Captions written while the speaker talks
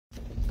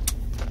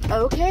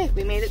Okay,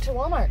 we made it to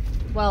Walmart.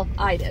 Well,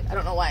 I did. I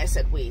don't know why I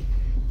said we.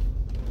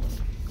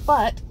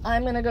 But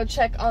I'm gonna go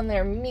check on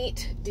their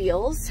meat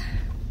deals.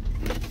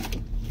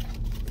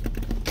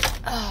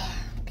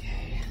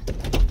 Okay.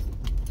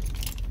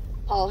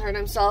 Paul hurt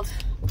himself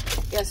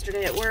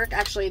yesterday at work.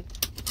 Actually,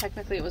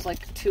 technically it was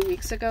like 2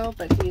 weeks ago,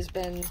 but he's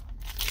been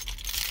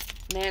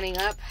manning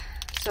up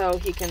so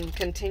he can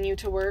continue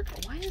to work.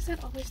 Why is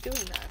that always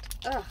doing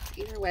that? Ugh,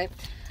 either way.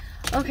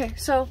 Okay,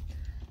 so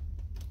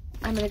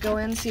I'm gonna go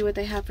in, see what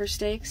they have for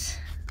steaks.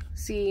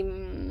 See,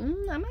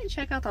 I might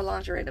check out the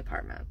lingerie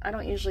department. I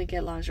don't usually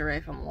get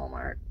lingerie from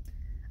Walmart.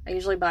 I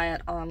usually buy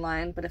it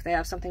online, but if they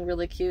have something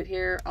really cute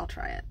here, I'll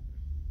try it.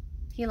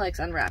 He likes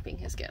unwrapping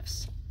his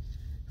gifts.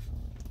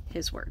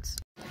 His words.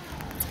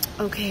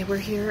 Okay, we're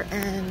here,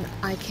 and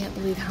I can't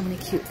believe how many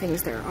cute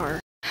things there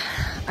are.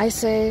 I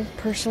say,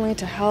 personally,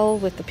 to hell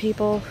with the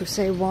people who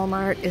say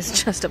Walmart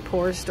is just a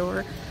poor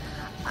store.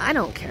 I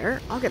don't care.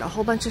 I'll get a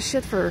whole bunch of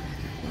shit for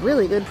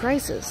really good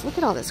prices. Look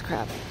at all this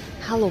crap.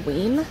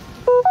 Halloween?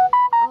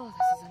 Oh,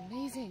 this is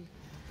amazing.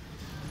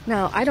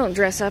 Now, I don't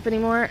dress up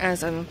anymore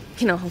as I'm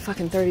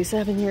fucking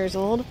 37 years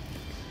old.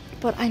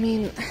 But, I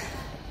mean,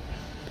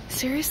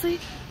 seriously?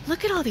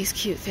 Look at all these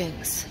cute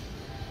things.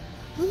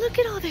 Look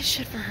at all this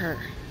shit for her.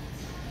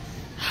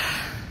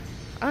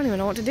 I don't even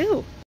know what to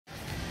do.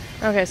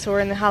 Okay, so we're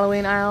in the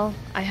Halloween aisle.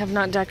 I have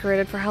not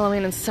decorated for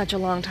Halloween in such a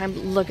long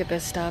time. Look at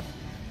this stuff.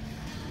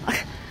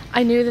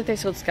 I knew that they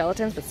sold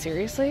skeletons, but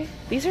seriously?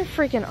 These are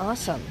freaking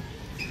awesome.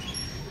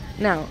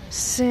 Now,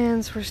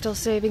 since we're still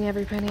saving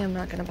every penny, I'm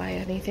not gonna buy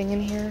anything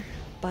in here,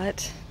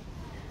 but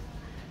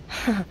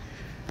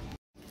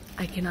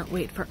I cannot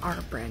wait for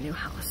our brand new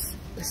house.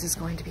 This is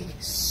going to be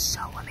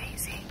so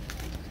amazing.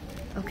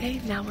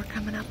 Okay, now we're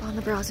coming up on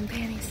the bras and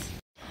panties.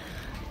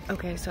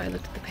 Okay, so I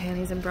looked at the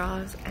panties and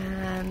bras,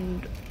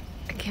 and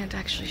I can't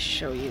actually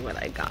show you what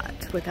I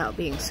got without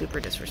being super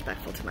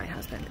disrespectful to my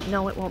husband.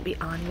 No, it won't be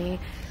on me.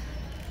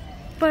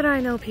 But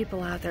I know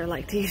people out there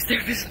like to use their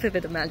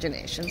vivid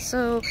imagination,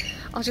 so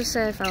I'll just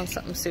say I found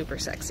something super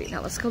sexy.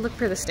 Now let's go look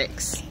for the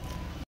steaks.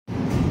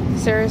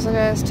 Seriously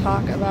guys,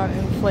 talk about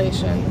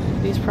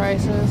inflation. These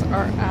prices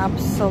are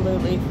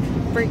absolutely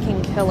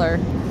freaking killer.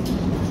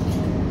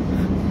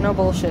 No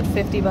bullshit,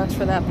 50 bucks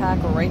for that pack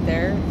right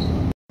there.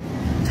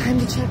 Time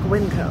to check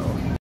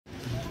Winco.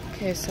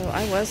 Okay, so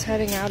I was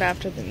heading out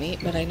after the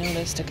meet, but I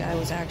noticed a guy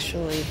was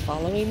actually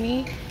following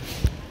me.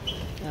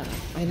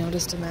 I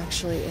noticed him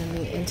actually in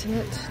the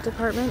intimate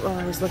department while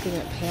I was looking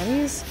at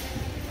panties.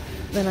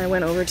 Then I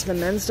went over to the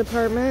men's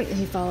department.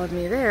 He followed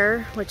me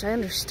there, which I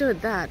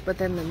understood that. But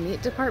then the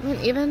meat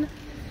department even,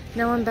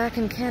 now I'm back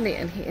in candy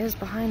and he is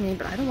behind me,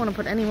 but I don't want to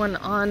put anyone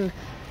on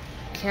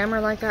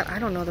camera like that. I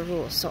don't know the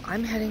rules. So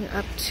I'm heading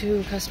up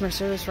to customer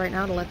service right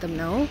now to let them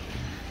know.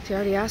 He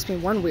already asked me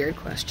one weird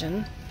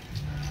question.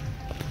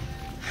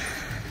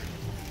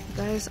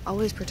 Guys,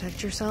 always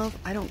protect yourself.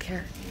 I don't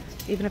care.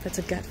 Even if it's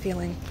a gut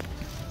feeling.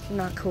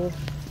 Not cool.